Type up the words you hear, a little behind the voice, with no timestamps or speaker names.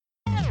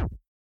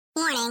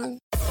Warning.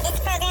 This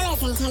program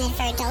is intended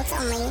for adults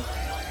only.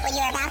 What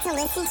you're about to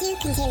listen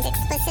to contains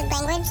explicit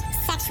language,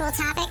 sexual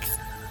topics,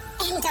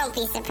 and don't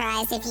be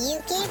surprised if you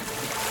get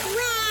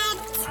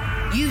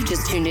wet. You've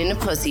just tuned in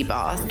to Pussy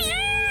Boss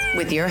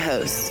with your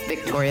host,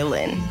 Victoria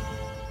Lynn.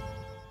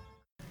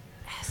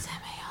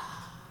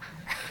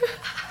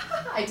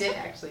 I did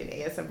actually an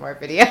ASMR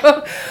video.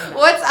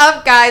 What's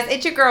up, guys?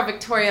 It's your girl,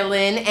 Victoria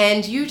Lynn,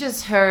 and you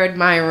just heard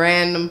my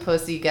random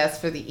pussy guest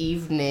for the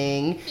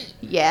evening.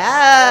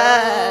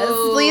 Yes.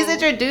 Oh. Please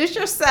introduce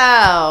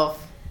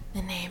yourself.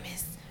 The name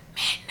is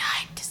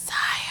Midnight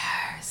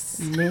Desires.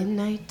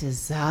 Midnight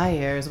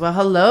Desires. Well,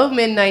 hello,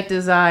 Midnight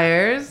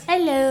Desires.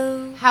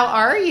 Hello. How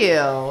are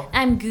you?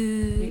 I'm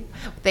good.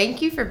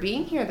 Thank you for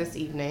being here this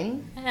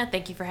evening.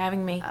 Thank you for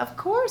having me. Of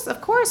course,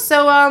 of course.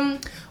 So,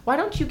 why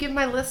don't you give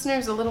my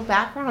listeners a little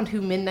background who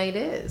Midnight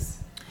is?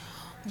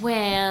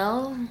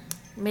 Well,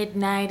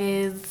 Midnight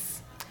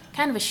is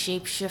kind of a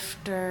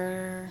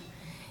shapeshifter.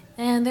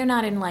 And they're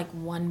not in like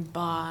one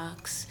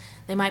box.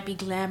 They might be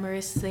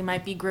glamorous, they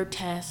might be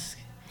grotesque,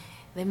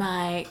 they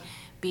might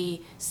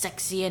be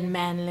sexy and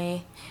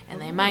manly,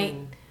 and they might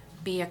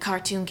be a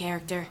cartoon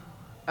character.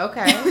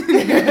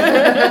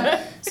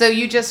 Okay. So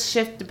you just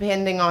shift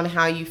depending on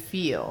how you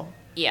feel.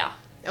 Yeah.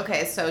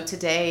 Okay, so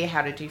today,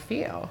 how did you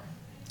feel?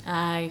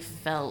 I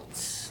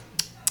felt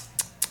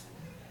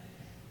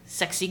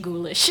sexy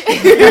ghoulish. I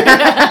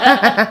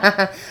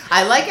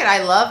like it.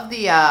 I love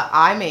the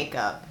eye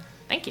makeup.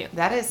 Thank you.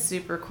 That is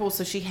super cool.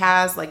 So she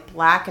has like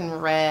black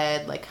and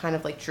red, like kind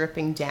of like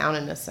dripping down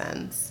in a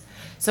sense.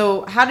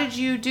 So how did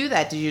you do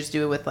that? Did you just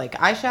do it with like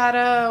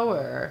eyeshadow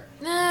or?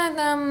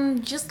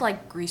 Just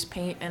like grease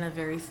paint and a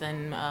very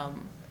thin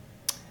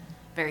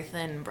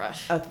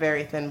brush. A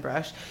very thin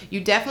brush.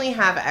 You definitely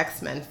have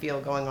X-Men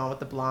feel going on with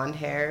the blonde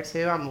hair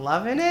too. I'm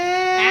loving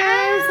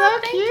it. So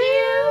thank cute.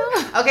 you.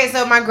 Okay,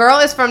 so my girl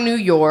is from New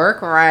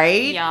York,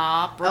 right?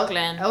 Yeah,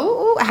 Brooklyn.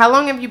 Oh, how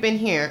long have you been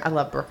here? I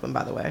love Brooklyn,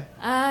 by the way.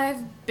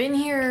 I've been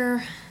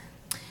here,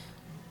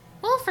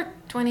 well, for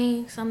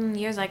 20-some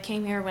years. I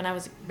came here when I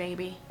was a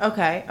baby.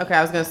 Okay,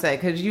 I was going to say,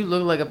 because you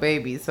look like a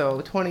baby,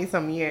 so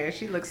 20-some years.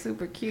 She looks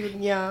super cute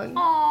and young.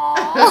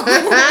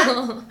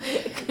 Aww.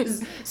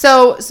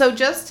 So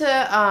just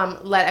to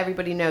let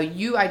everybody know,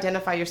 you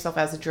identify yourself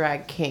as a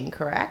drag king,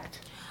 correct?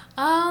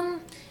 At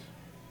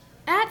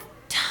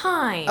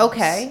times.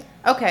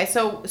 Okay,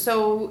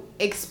 so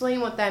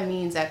explain what that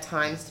means at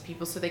times to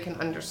people so they can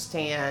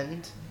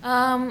understand.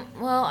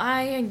 Well,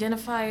 I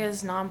identify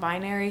as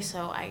non-binary,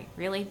 so I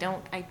really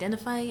don't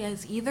identify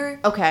as either.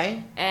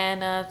 Okay.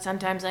 And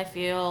sometimes I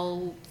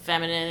feel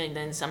feminine, and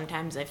then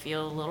sometimes I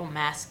feel a little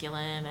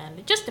masculine, and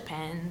it just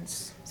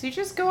depends. So you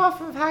just go off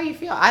of how you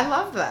feel. I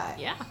love that.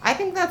 Yeah. I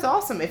think that's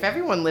awesome. If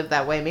everyone lived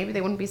that way, maybe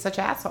they wouldn't be such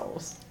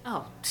assholes.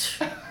 Oh.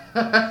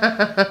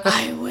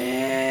 I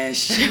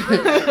wish.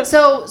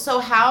 So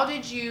how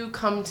did you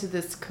come to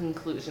this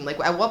conclusion? Like,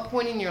 at what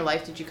point in your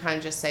life did you kind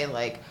of just say,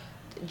 like,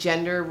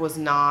 gender was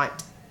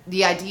not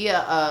the idea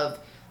of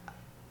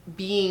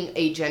being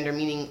a gender,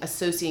 meaning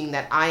associating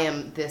that I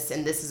am this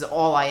and this is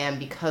all I am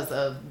because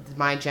of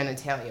my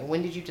genitalia?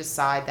 When did you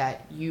decide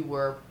that you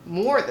were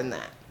more than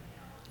that?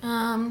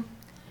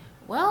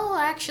 Well,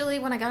 actually,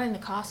 when I got into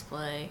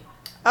cosplay.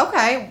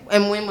 Okay,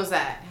 and when was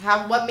that?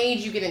 What made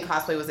you get in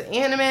cosplay? Was it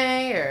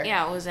anime or?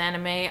 Yeah, it was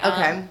anime.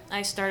 Okay.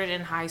 I started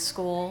in high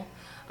school.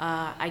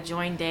 I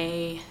joined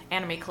a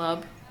anime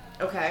club.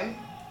 Okay.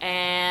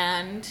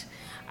 And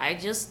I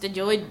just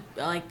enjoyed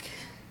like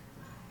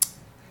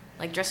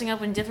dressing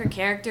up in different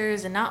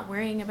characters and not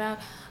worrying about,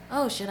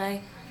 oh, should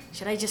I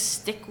just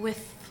stick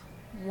with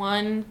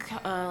one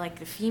like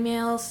the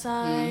female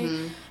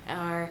side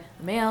or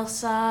the male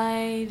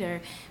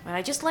side, but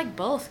I just like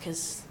both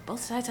because both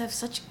sides have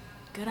such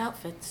good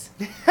outfits.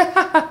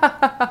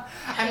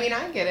 I mean,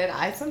 I get it.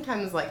 I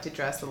sometimes like to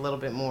dress a little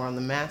bit more on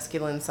the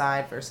masculine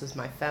side versus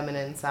my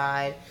feminine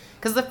side.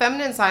 Because the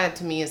feminine side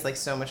to me is like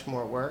so much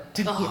more work.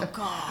 Oh,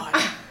 God.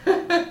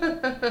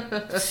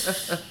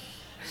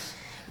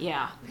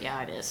 Yeah,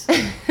 it is.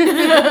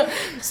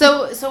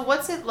 So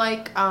what's it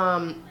like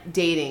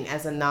dating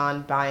as a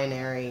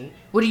non-binary?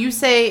 Would you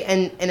say,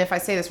 and if I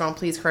say this wrong,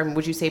 please correct me,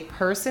 would you say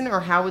person, or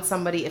how would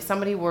somebody, if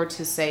somebody were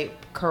to say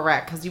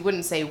correct, because you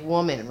wouldn't say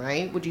woman,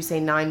 right? Would you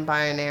say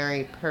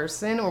non-binary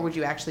person, or would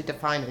you actually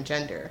define a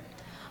gender?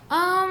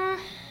 Or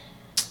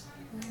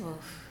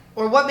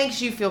what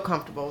makes you feel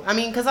comfortable? I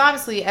mean, because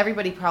obviously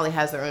everybody probably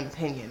has their own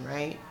opinion,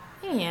 right?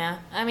 Yeah,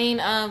 I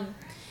mean,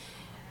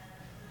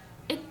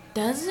 it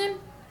doesn't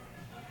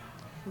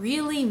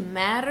really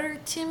matter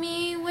to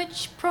me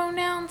which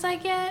pronouns I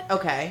get.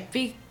 Okay.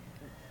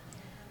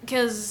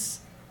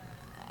 Because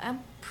I'm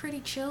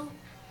pretty chill.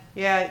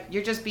 Yeah,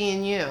 you're just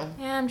being you.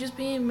 Yeah, I'm just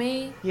being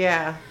me.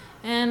 Yeah.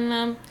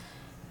 And,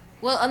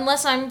 well,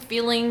 unless I'm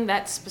feeling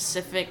that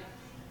specific,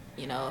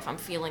 if I'm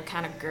feeling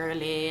kind of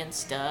girly and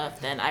stuff,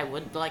 then I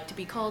would like to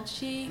be called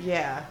she.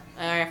 Yeah.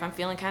 Or if I'm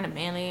feeling kind of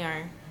manly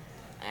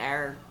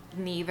or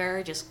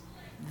neither, just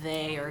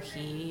they or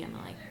he, and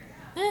I'm like,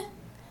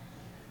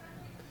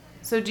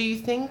 So do you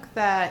think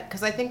that,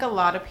 because I think a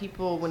lot of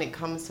people, when it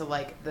comes to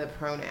like the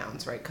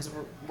pronouns, right, because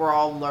we're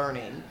all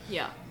learning.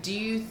 Yeah. Do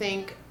you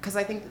think, because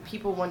I think that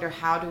people wonder,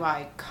 how do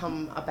I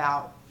come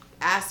about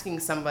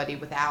asking somebody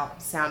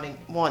without sounding,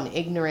 one,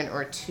 ignorant,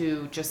 or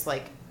two, just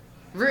like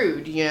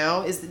rude, you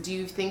know? Do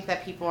you think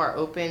that people are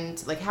open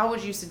to, like, how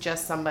would you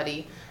suggest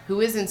somebody who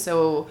isn't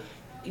so,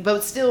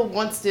 but still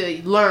wants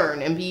to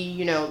learn and be,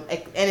 you know,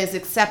 and is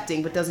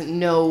accepting but doesn't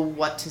know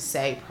what to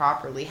say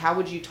properly? How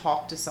would you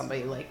talk to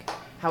somebody? Like,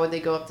 how would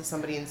they go up to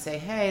somebody and say,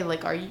 hey,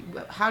 like,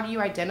 how do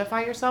you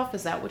identify yourself?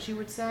 Is that what you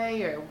would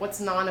say? Or what's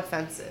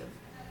non-offensive?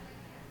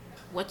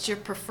 What's your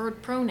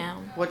preferred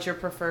pronoun? What's your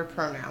preferred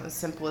pronoun? As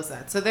simple as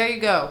that. So there you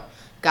go,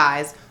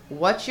 guys.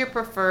 What's your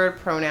preferred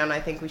pronoun?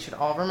 I think we should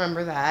all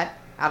remember that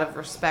out of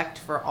respect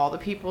for all the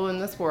people in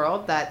this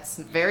world. That's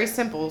a very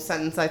simple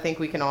sentence I think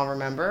we can all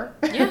remember.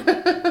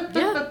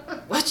 Yeah.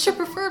 What's your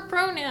preferred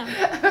pronoun?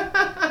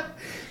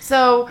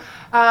 So,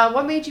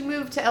 what made you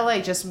move to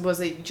LA? Was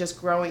it just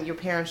growing? Your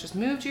parents just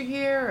moved you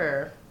here,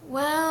 or?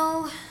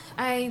 Well,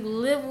 I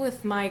live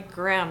with my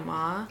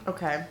grandma.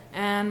 Okay.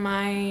 And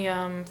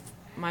my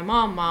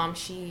mom,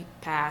 she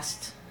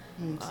passed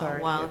Sorry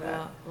a while to hear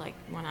ago, like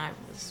when I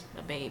was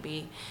a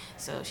baby.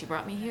 So she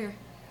brought me here.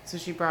 So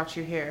she brought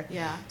you here.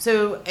 Yeah.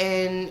 So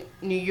in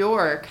New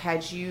York,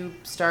 had you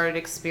started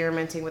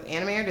experimenting with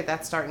anime, or did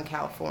that start in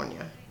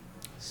California?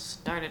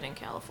 Started in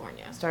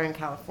California.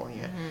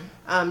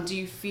 Mm-hmm. Do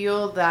you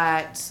feel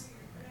that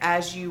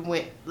as you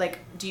went, like,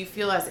 do you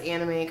feel as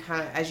anime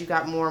kind of, as you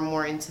got more and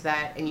more into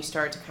that and you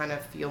started to kind of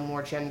feel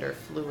more gender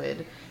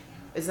fluid,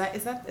 is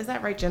that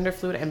right? Gender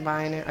fluid and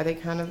binary, are they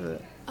kind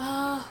of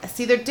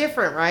see, they're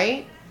different,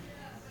 right?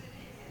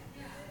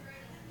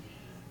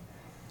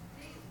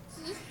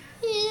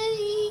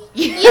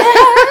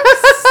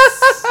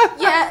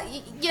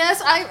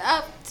 Yes.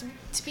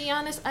 To be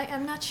honest,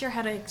 I'm not sure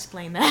how to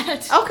explain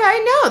that.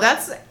 Okay, no,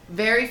 that's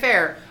very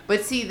fair.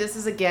 But see, this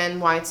is again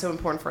why it's so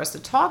important for us to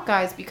talk,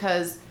 guys,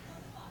 because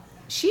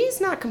she's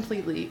not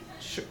completely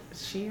sure.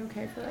 Is she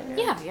okay for right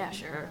now? Yeah,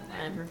 sure,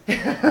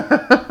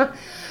 whatever.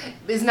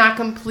 Is not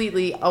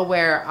completely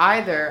aware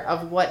either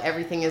of what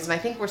everything is, and I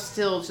think we're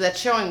still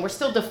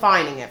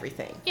defining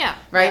everything. Yeah.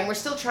 Right? Yeah. And we're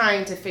still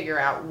trying to figure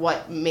out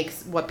what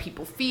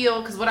people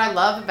feel, because what I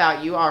love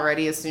about you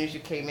already as soon as you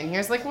came in here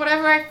is like,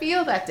 whatever I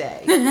feel that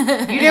day.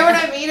 You know what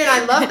I mean? And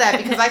I love that,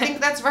 because I think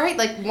that's right.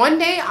 Like, one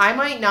day I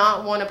might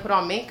not want to put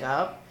on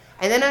makeup,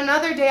 and then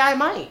another day I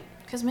might.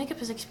 Because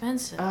makeup is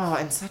expensive. Oh,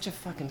 and such a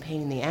fucking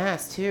pain in the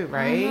ass too,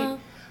 right? Uh-huh.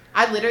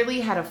 I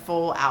literally had a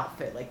full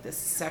outfit, like this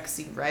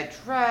sexy red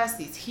dress,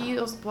 these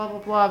heels, blah, blah,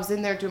 blah. I was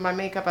in there doing my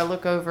makeup. I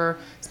look over,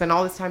 spend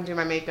all this time doing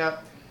my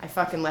makeup. I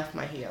fucking left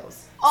my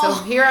heels. Oh.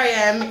 So here I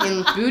am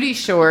in booty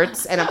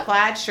shorts and a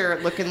plaid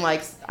shirt looking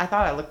like, I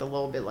thought I looked a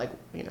little bit like,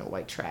 you know,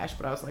 white trash,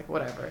 but I was like,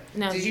 whatever.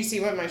 No. Did you see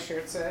what my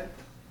shirt said?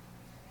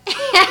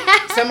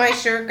 So my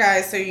shirt,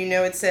 guys, so you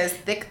know, it says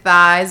thick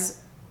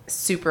thighs,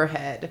 super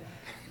head.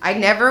 I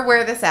never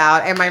wear this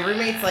out, and my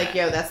roommate's like,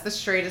 yo, that's the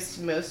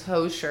straightest, most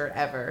hoe shirt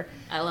ever.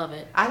 I love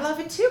it. I love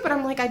it too, but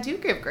I'm like, I do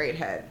give great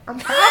head. I'm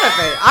proud of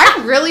it.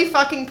 I'm really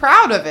fucking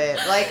proud of it.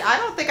 Like, I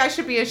don't think I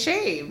should be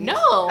ashamed.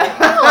 No. If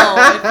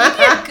you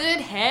get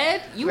good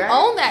head, you Right?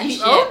 own that you shit.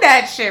 You own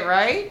that shit,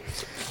 right?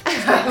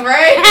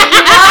 Right?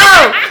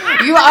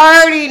 You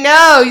already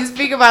know. You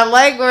speak my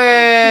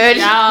language.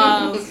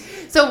 Yes.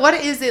 So what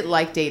is it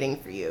like dating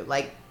for you?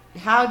 Like,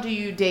 how do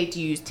you date?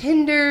 Do you use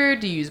Tinder?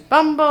 Do you use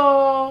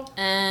Bumble?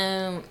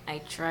 I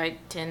tried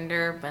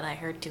Tinder, but I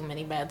heard too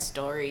many bad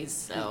stories,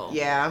 so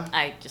Yeah.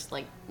 I just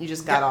You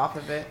just got off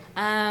of it.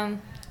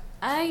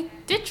 I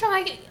did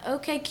try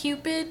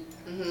OkCupid,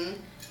 Mm-hmm.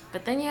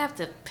 but then you have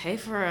to pay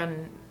for a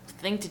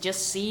thing to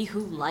just see who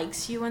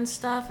likes you and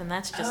stuff, and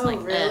that's just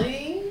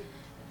really?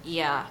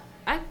 Yeah.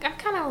 I'm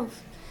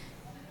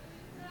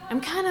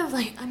kind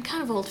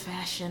of old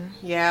fashioned.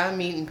 Yeah,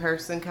 meet in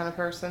person kind of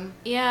person.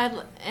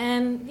 Yeah,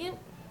 and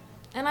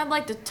I'd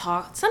like to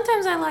talk.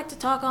 Sometimes I like to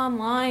talk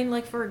online,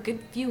 like for a good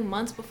few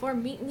months before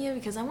meeting you,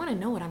 because I want to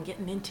know what I'm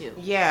getting into.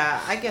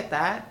 Yeah, I get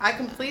that. I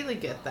completely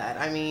get that.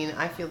 I mean,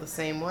 I feel the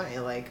same way.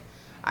 Like,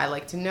 I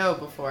like to know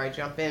before I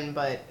jump in,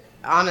 but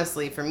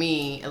honestly, for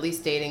me, at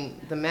least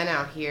dating the men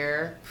out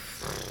here,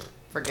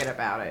 forget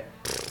about it.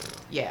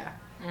 Yeah.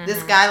 Mm-hmm.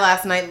 This guy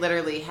last night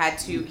literally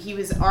he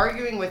was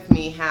arguing with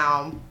me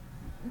how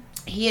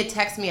he had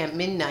texted me at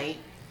midnight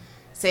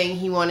saying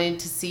he wanted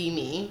to see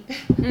me.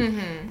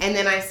 Mm-hmm. And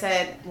then I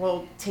said,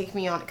 well, take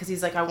me on, because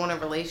he's like, I want a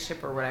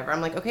relationship or whatever. I'm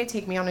like, okay,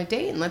 take me on a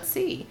date and let's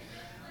see.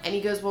 And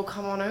he goes, well,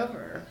 come on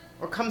over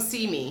or come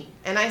see me.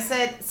 And I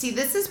said, see,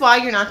 this is why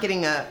you're not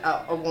getting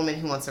a woman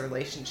who wants a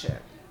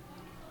relationship.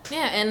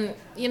 Yeah, and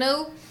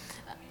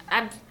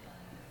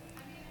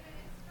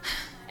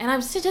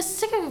I'm just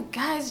sick of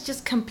guys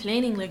just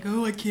complaining like,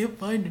 oh, I can't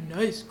find a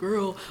nice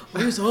girl.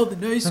 Where's all the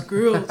nice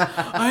girls?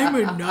 I'm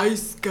a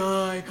nice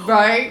guy.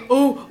 Right?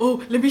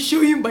 Oh, let me show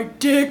you my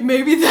dick.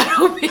 Maybe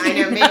that'll be I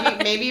know. enough.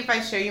 Maybe if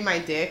I show you my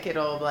dick,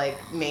 it'll like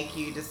make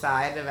you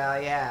decide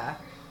about. Yeah,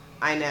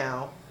 I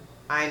know.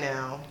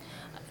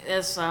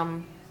 It's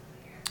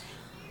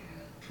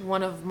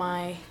one of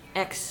my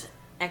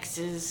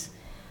exes.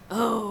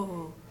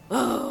 Oh,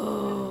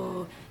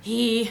 oh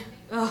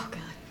God,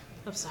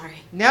 I'm sorry.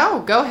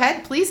 No, go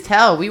ahead. Please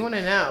tell. We want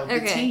to know. The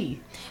Okay.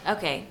 tea.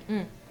 Okay,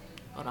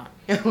 hold on.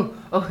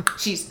 Oh,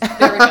 she's.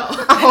 There we go.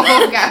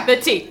 Oh, God. The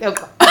tea.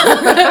 Okay.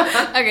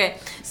 Okay,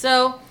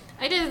 so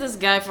I dated this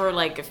guy for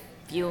like a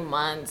few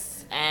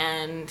months,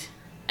 and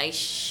I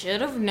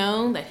should have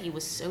known that he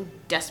was so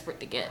desperate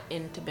to get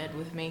into bed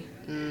with me.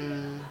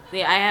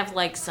 See, I have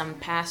like some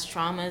past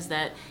traumas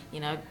that,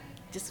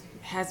 just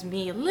has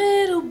me a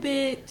little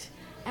bit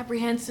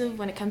apprehensive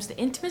when it comes to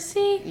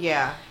intimacy.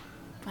 Yeah.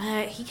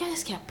 But he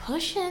just kept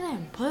pushing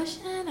and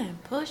pushing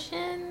and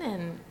pushing,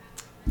 and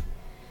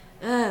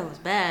it was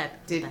bad.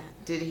 Did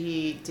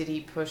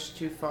he push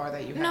too far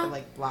that you had No. to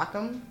like block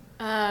him?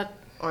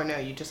 Or no,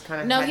 you just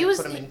kind of No, had he to was-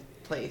 put him in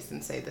place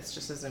and say this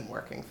just isn't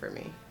working for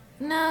me.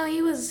 No,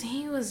 he was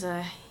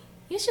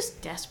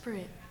just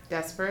desperate.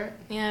 Desperate?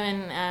 Yeah,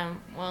 and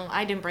well,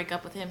 I didn't break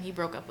up with him. He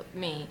broke up with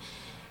me.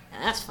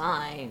 And that's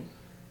fine.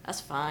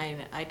 That's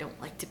fine. I don't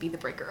like to be the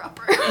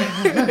breaker-upper.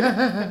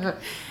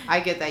 I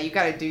get that. You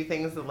got to do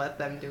things to let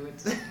them do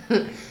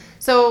it.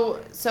 So,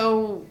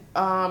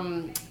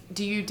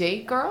 do you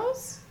date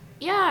girls?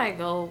 Yeah, I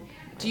go.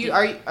 Do you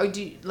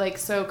like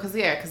so? Cause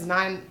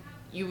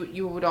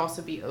you would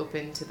also be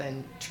open to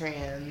then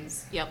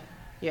trans. Yep.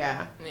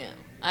 Yeah. Yeah.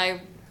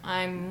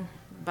 I'm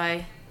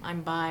bi.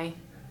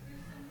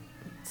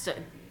 So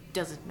it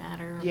doesn't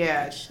matter.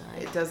 Yeah, which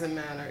side. it doesn't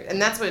matter,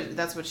 and that's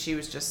what she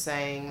was just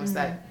saying was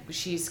that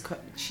she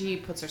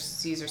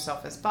sees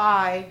herself as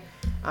bi.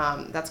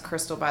 That's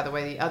Crystal, by the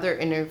way, the other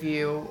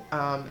interview,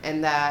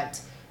 and that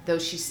though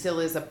she still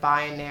is a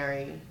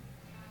binary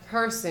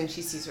person,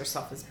 she sees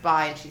herself as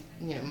bi, and she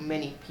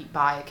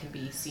bi can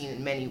be seen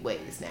in many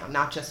ways now,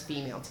 not just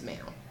female to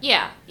male.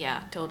 Yeah.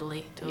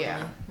 Totally.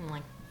 Yeah. I'm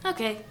like,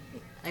 okay,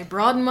 I could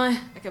broaden my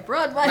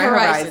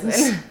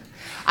horizons.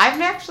 I've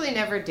actually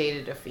never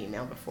dated a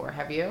female before.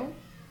 Have you?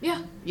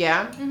 Yeah.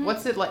 Yeah? Mm-hmm.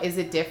 What's it like? Is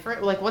it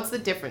different? Like, what's the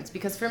difference?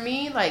 Because for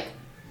me, like,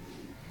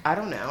 I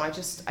don't know.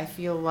 I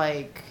feel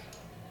like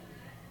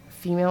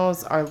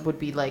females would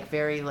be, like,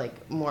 very,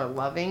 like, more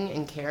loving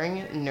and caring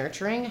and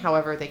nurturing.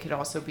 However, they could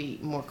also be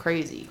more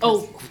crazy.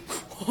 Cause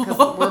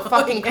we're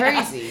fucking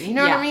crazy. You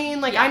know what I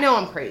mean? Like, I know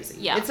I'm crazy.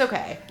 Yeah. It's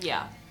okay.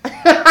 Yeah.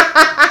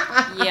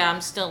 Yeah,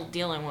 I'm still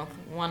dealing with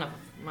one of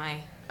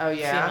my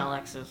female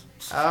exes.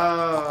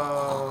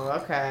 Oh,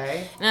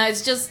 okay. No,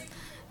 it's just,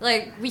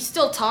 like, we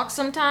still talk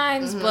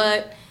sometimes,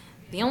 but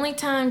the only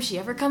time she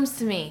ever comes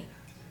to me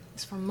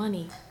is for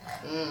money.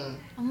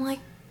 I'm like,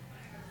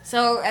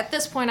 so at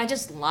this point, I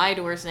just lie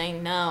to her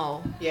saying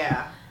no.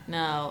 Yeah.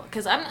 No,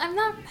 because I'm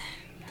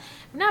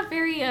not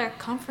very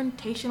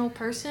confrontational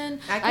person.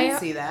 I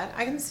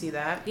can see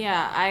that.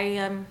 Yeah,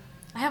 I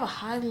have a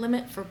high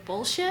limit for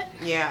bullshit,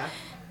 Yeah.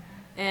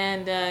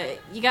 and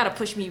you gotta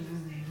push me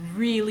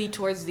really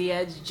towards the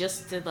edge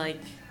just to, like,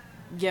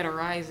 get a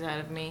rise out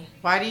of me.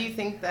 Why do you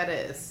think that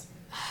is?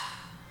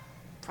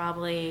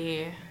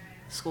 Probably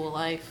school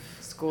life.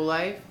 School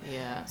life?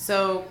 Yeah.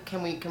 So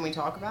can we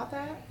talk about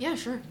that? Yeah,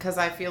 sure. Because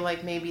I feel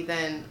like maybe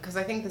then, because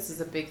I think this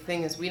is a big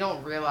thing, is we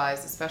don't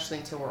realize, especially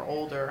until we're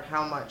older,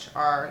 how much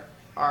our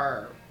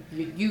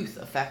youth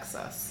affects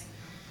us.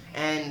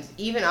 And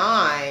even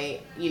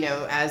I,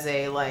 as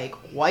a, like,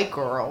 white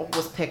girl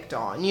was picked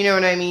on, you know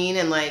what I mean?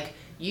 And, like,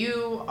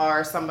 you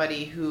are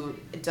somebody who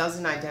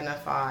doesn't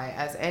identify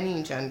as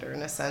any gender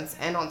in a sense,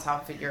 and on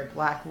top of it, you're a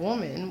black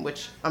woman,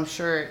 which I'm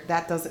sure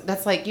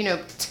that's like,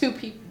 two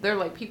people, they're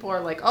like, people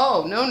are like,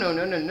 oh,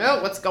 no,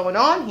 what's going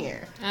on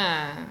here?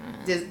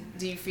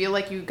 Do you feel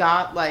like you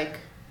got, like...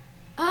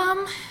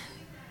 I'm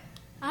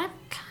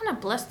kind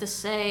of blessed to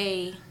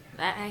say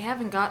that I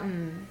haven't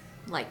gotten,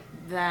 like,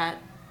 that,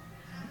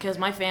 because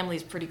my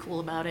family's pretty cool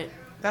about it.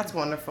 That's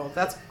wonderful.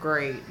 That's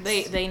great.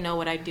 They know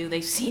what I do.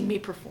 They've seen me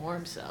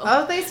perform, so.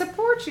 Oh, they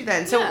support you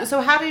then. Yeah. So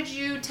how did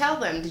you tell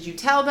them? Did you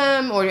tell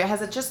them, or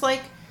has it just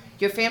like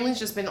your family's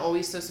just been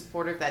always so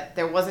supportive that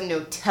there wasn't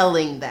no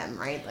telling them,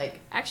 right? Like,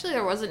 Actually,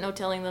 there wasn't no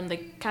telling them. They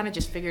kind of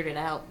just figured it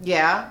out.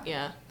 yeah.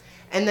 Yeah.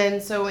 And then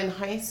so in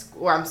high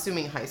school, or I'm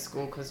assuming high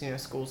school, because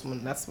school's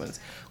when that's when.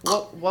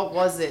 What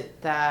was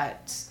it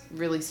that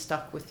really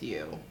stuck with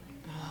you?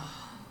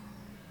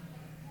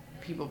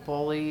 People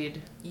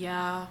bullied.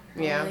 Yeah.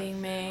 Yeah.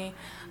 Bullying me.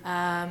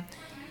 I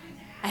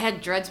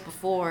had dreads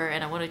before,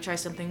 and I wanted to try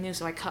something new,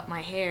 so I cut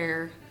my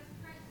hair,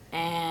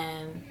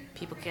 and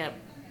people kept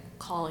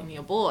calling me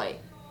a boy,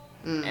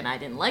 and I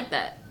didn't like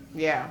that.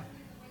 Yeah.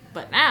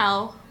 But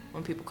now,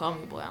 when people call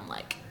me a boy, I'm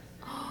like,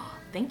 oh,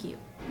 thank you.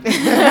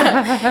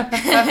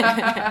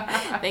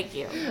 Thank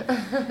you.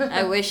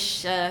 I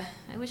wish I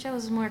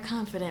was more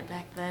confident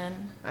back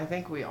then. I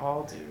think we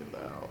all do,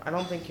 though. I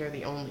don't think you're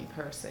the only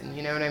person.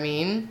 You know what I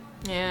mean?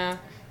 Yeah.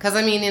 Because,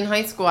 I mean, in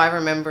high school, I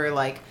remember,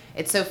 like,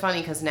 it's so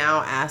funny because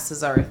now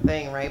asses are a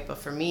thing, right? But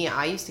for me,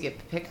 I used to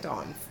get picked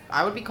on.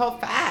 I would be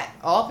called fat.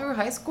 All through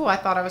high school, I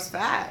thought I was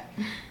fat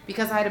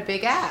because I had a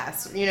big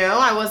ass.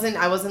 I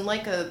wasn't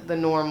like the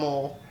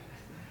normal,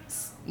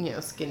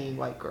 skinny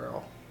white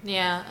girl.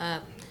 Yeah.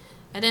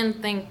 I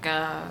didn't think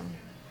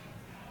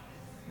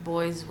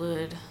boys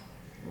would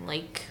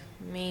like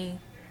me,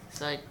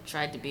 so I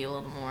tried to be a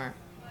little more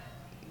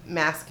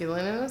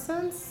Masculine in a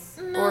sense?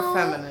 Or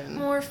feminine?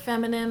 More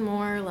feminine,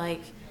 more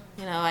like,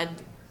 you know,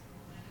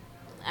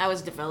 I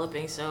was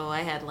developing, so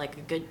I had like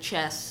a good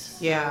chest.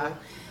 So Yeah.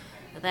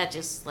 that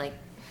just like,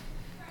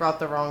 Brought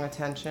the wrong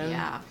attention?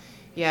 yeah.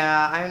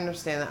 Yeah, I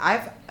understand that.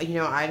 I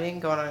didn't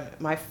go on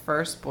my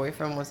first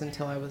boyfriend was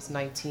until I was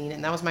 19,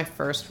 and that was my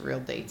first real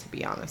date, to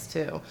be honest,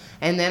 too.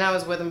 And then I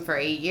was with him for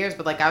 8 years,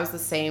 but, like, I was the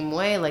same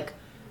way. Like,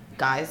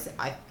 guys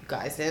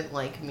didn't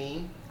like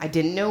me. I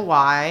didn't know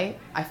why.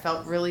 I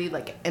felt really,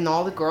 like, and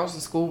all the girls in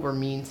school were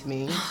mean to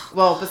me.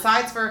 Well,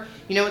 besides for,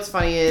 you know what's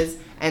funny is,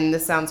 and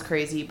this sounds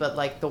crazy, but,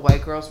 like, the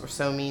white girls were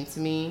so mean to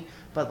me.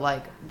 But,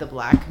 like, the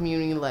black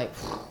community, like,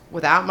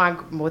 without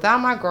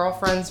my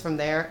girlfriends from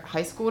there,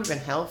 high school would have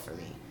been hell for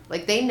me.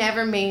 Like, they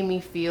never made me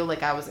feel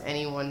like I was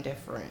anyone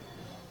different.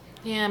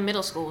 Yeah,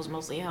 middle school was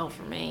mostly hell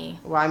for me.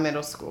 Why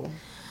middle school?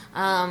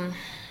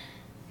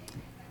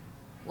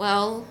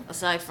 Well,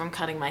 aside from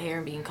cutting my hair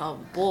and being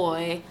called a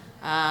boy,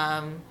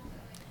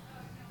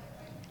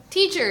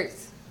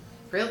 teachers.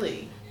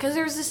 Really? Because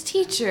there was this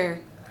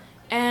teacher,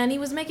 and he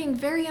was making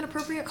very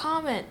inappropriate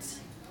comments.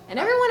 And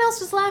everyone else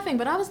was laughing,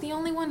 but I was the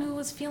only one who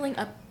was feeling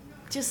What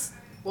was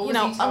he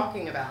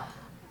talking about?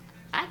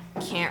 I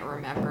can't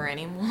remember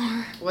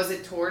anymore. Was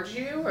it towards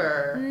you,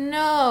 or?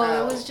 No,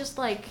 Oh. it was just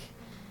like,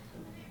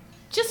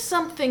 just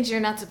some things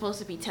you're not supposed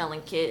to be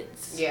telling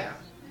kids. Yeah.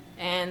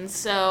 And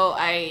so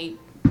I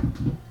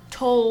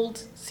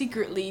told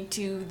secretly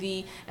to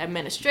the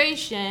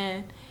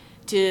administration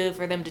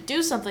for them to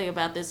do something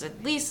about this.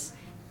 At least,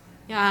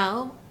 you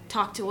know,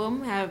 talk to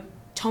them,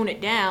 tone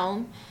it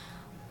down.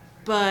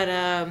 But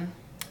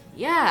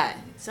yeah,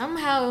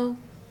 somehow,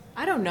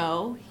 I don't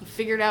know, he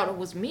figured out it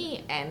was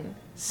me and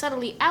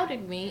subtly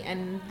outed me,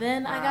 and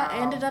then I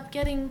ended up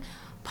getting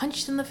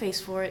punched in the face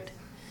for it.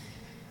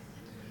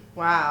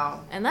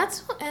 Wow. And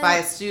that's By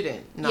a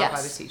student, not Yes.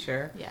 by the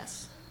teacher.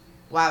 Yes.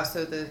 Wow,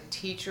 so the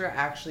teacher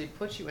actually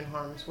put you in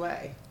harm's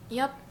way.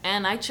 Yep.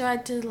 And I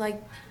tried to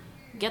like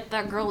get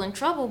that girl in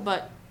trouble,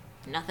 but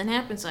nothing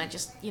happened, so I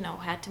just, you know,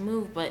 had to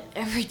move. But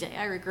every day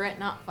I regret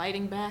not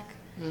fighting back.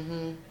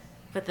 Mm-hmm.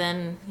 But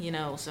then, you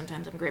know,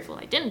 sometimes I'm grateful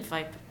I didn't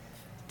fight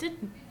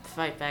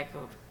back,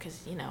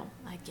 because, you know,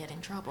 I'd get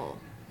in trouble.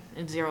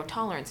 And zero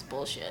tolerance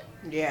bullshit.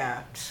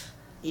 Yeah.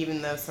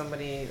 Even though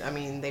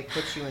they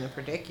put you in a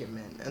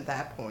predicament at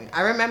that point.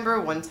 I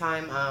remember one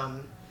time,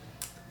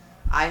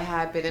 I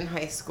had been in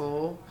high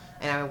school,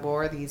 and I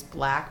wore these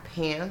black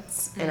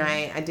pants, and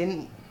I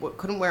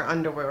couldn't wear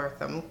underwear with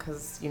them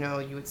because, you know,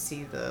 you would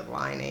see the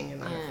lining,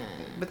 and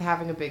with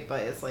having a big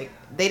butt, it's like,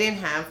 they didn't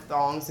have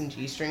thongs and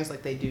G-strings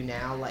like they do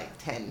now, like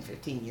 10,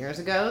 15 years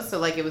ago, so,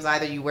 like, it was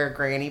either you wear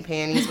granny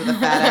panties with a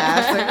fat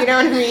ass, like, you know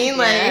what I mean?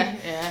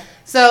 Like, yeah.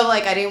 So,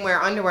 like, I didn't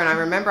wear underwear, and I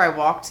remember I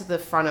walked to the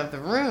front of the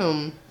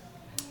room,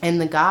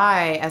 and the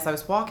guy, as I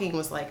was walking,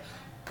 was like,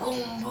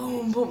 boom,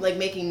 boom, boom, like,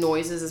 making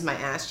noises as my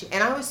ass cheek,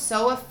 and I was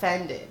so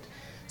offended.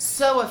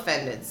 So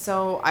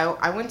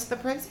I went to the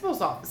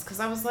principal's office because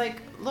I was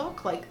like,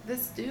 look, like,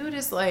 this dude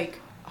is, like,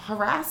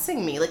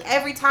 harassing me. Like,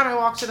 every time I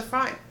walk to the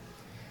front.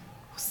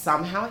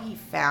 Somehow he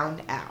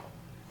found out.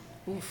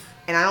 Oof.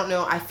 And I don't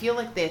know, I feel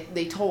like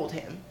they told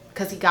him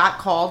because he got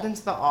called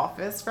into the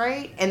office,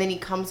 right? And then he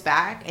comes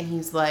back and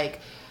he's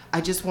like,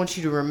 I just want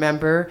you to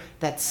remember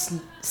that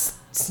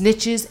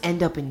snitches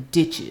end up in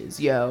ditches,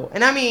 yo.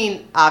 And I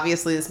mean,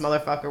 obviously this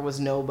motherfucker was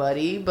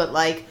nobody, but,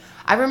 like,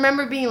 I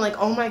remember being like,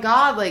 oh my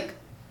God, like,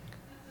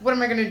 what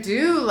am I gonna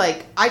do?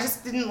 Like, I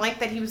just didn't like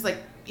that he was like,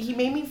 he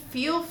made me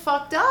feel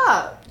fucked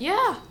up.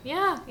 Yeah.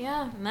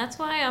 And that's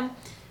why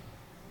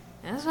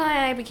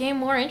I became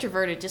more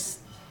introverted. Just,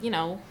 you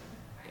know,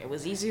 it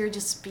was easier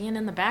just being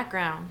in the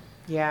background.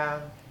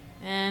 Yeah.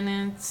 And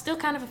it still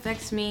kind of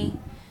affects me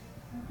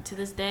to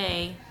this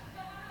day.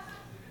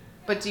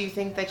 But do you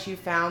think that you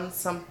found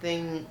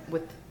something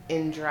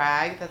in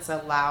drag that's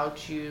allowed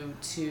you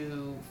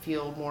to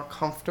feel more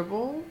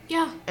comfortable?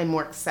 Yeah. And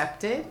more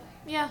accepted?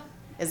 Yeah.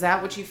 Is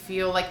that what you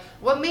feel like?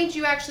 What made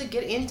you actually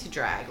get into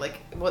drag? Like,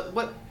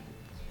 what?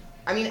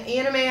 I mean,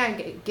 anime,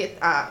 I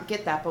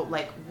get that, but,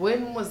 like,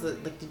 when was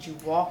did you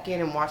walk in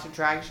and watch a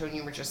drag show and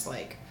you were just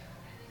like,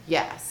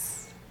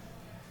 yes?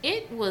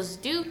 It was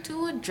due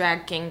to a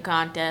Drag King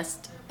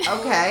contest.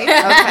 Okay.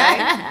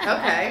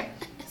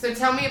 So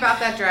tell me about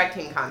that Drag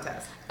King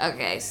contest.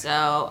 Okay,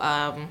 so,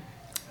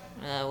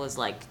 it was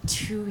like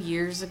 2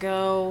 years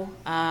ago.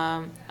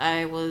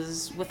 I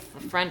was with a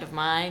friend of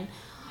mine,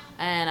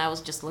 and I was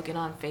just looking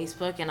on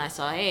Facebook, and I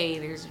saw, hey,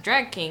 there's a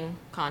Drag King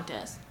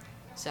contest.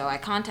 So I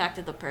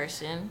contacted the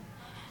person,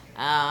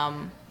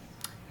 and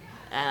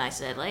I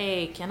said,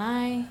 hey, can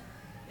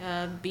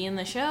I be in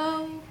the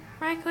show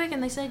right quick?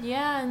 And they said,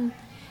 yeah,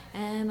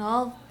 and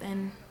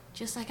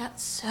I got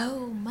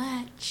so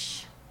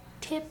much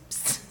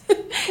tips.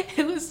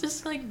 It was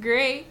just, like,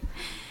 great.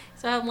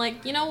 So I'm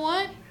like, you know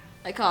what?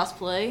 I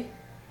cosplay,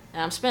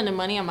 and I'm spending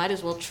money. I might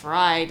as well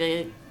try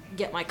to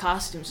get my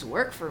costumes to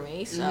work for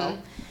me. So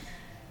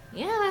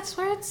yeah, that's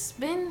where it's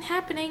been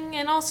happening.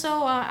 And also,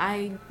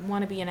 I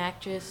want to be an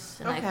actress,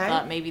 and Okay. I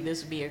thought maybe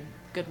this would be a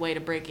good way to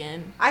break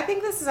in. I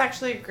think this is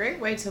actually a great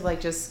way to like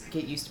just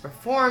get used to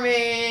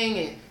performing.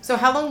 And so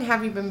how long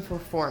have you been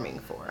performing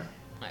for?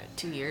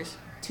 2 years.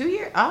 2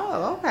 years?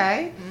 Oh,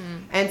 okay.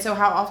 And so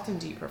how often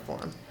do you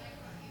perform?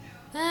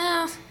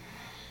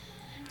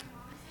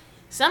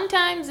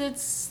 Sometimes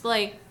it's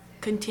like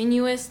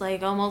continuous,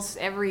 like almost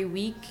every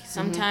week.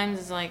 Sometimes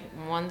it's like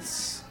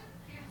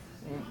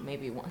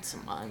maybe once a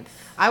month.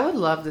 I would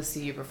love to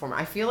see you perform.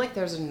 I feel like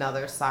there's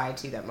another side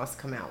to you that must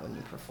come out when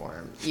you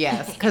perform.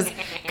 Yes,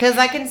 because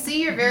I can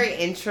see you're very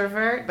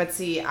introvert, but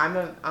see, I'm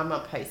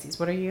a Pisces.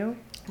 What are you?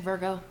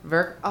 Virgo.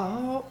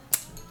 Oh,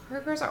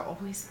 Virgos are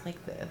always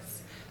like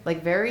this,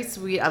 like very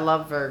sweet. I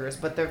love Virgos,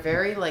 but they're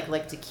very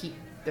like to keep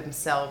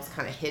themselves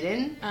kind of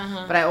hidden.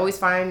 But I always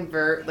find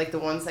like the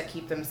ones that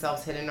keep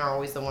themselves hidden are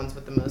always the ones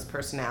with the most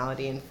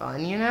personality and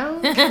fun, you know?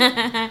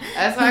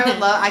 That's why I would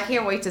love. I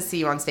can't wait to see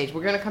you on stage.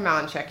 We're gonna come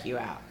out and check you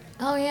out.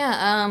 Oh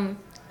yeah.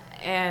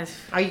 And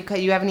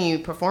You have any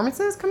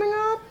performances coming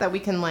up that we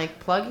can like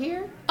plug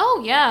here?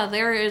 oh yeah,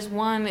 there is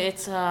one.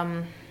 It's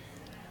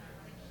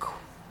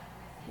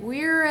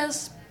Queer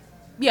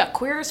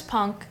as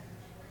Punk,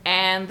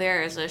 and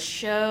there is a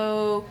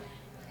show.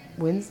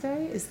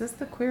 Wednesday? Is this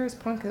the Queerest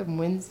Punk of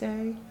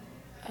Wednesday?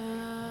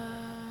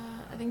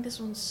 I think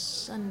this one's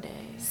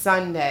Sunday.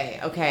 Sunday.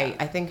 Okay,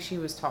 I think she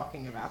was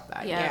talking about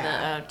that.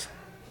 Yeah.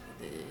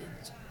 The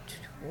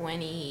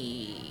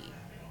 28th.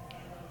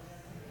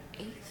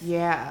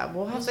 Yeah,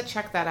 we'll have to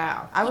check that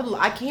out.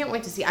 I can't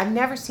wait to see. I've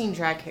never seen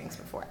Drag Kings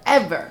before,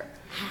 ever.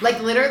 Like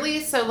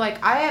literally, so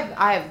like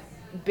I have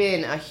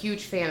been a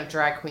huge fan of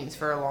drag queens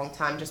for a long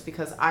time just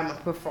because I'm a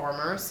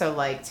performer. So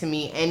like to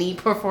me, any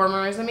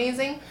performer is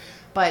amazing.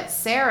 But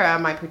Sarah,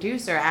 my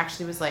producer,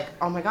 actually was like,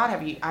 "Oh my God,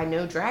 I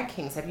know Drag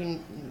Kings. Have you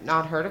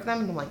not heard of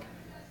them?" And I'm like,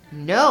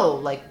 "No,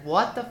 like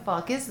what the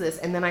fuck is this?"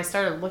 And then I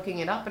started looking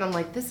it up and I'm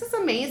like, "This is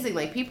amazing.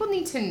 Like people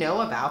need to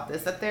know about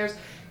this, that there's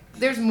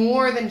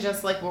more than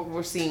just like what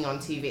we're seeing on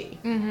TV."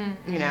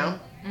 You know?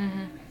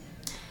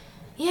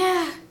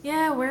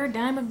 Yeah, we're a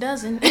dime a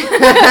dozen. It's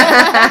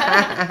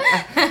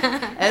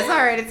all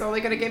right. It's only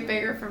going to get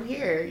bigger from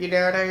here. You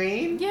know what I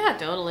mean? Yeah,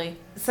 totally.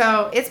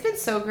 So it's been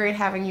so great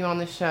having you on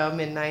the show,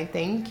 Midnight.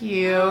 Thank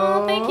you.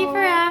 Oh, thank you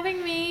for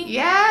having me.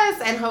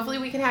 Yes, and hopefully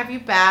we can have you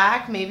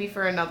back, maybe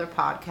for another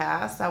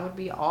podcast. That would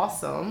be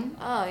awesome.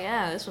 Oh,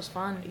 yeah, this was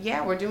fun.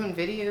 Yeah, we're doing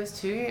videos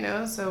too, you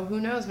know, so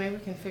who knows, maybe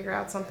we can figure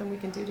out something we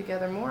can do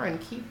together more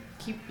and keep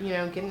you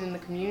know, getting in the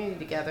community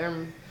together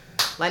and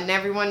letting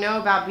everyone know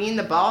about being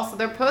the boss of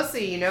their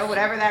pussy, you know,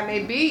 whatever that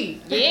may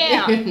be.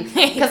 Yeah.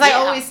 Because I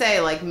always say,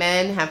 like,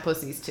 men have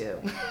pussies too.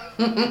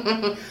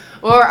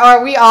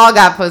 or we all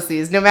got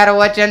pussies. No matter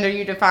what gender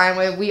you define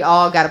with, we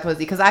all got a pussy.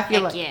 Because I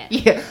feel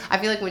I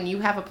feel like when you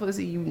have a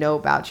pussy, you know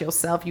about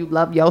yourself, you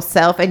love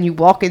yourself, and you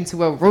walk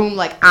into a room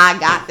like, I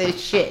got this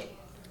shit.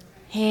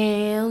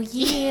 Hell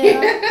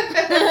yeah.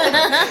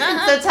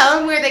 So tell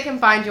them where they can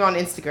find you on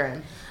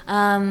Instagram.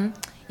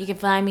 You can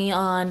find me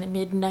on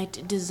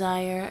Midnight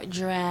Desire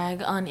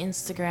Drag on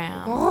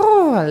Instagram.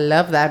 Oh, I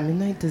love that.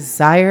 Midnight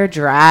Desire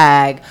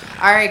Drag.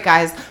 All right,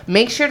 guys.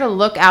 Make sure to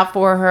look out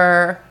for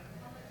her.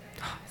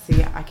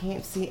 See, I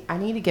can't see. I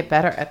need to get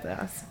better at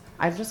this.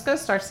 I'm just going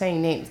to start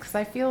saying names because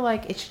I feel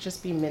like it should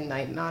just be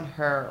Midnight, not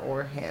her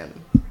or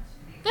him.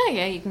 Oh,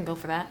 yeah, you can go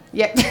for that.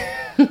 Yep.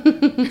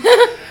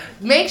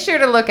 Make sure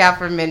to look out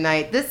for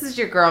Midnight. This is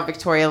your girl,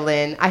 Victoria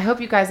Lynn. I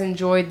hope you guys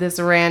enjoyed this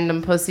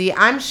random pussy.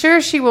 I'm sure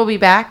she will be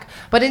back.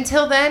 But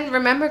until then,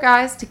 remember,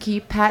 guys, to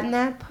keep patting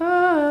that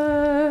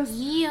puss.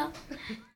 Yeah.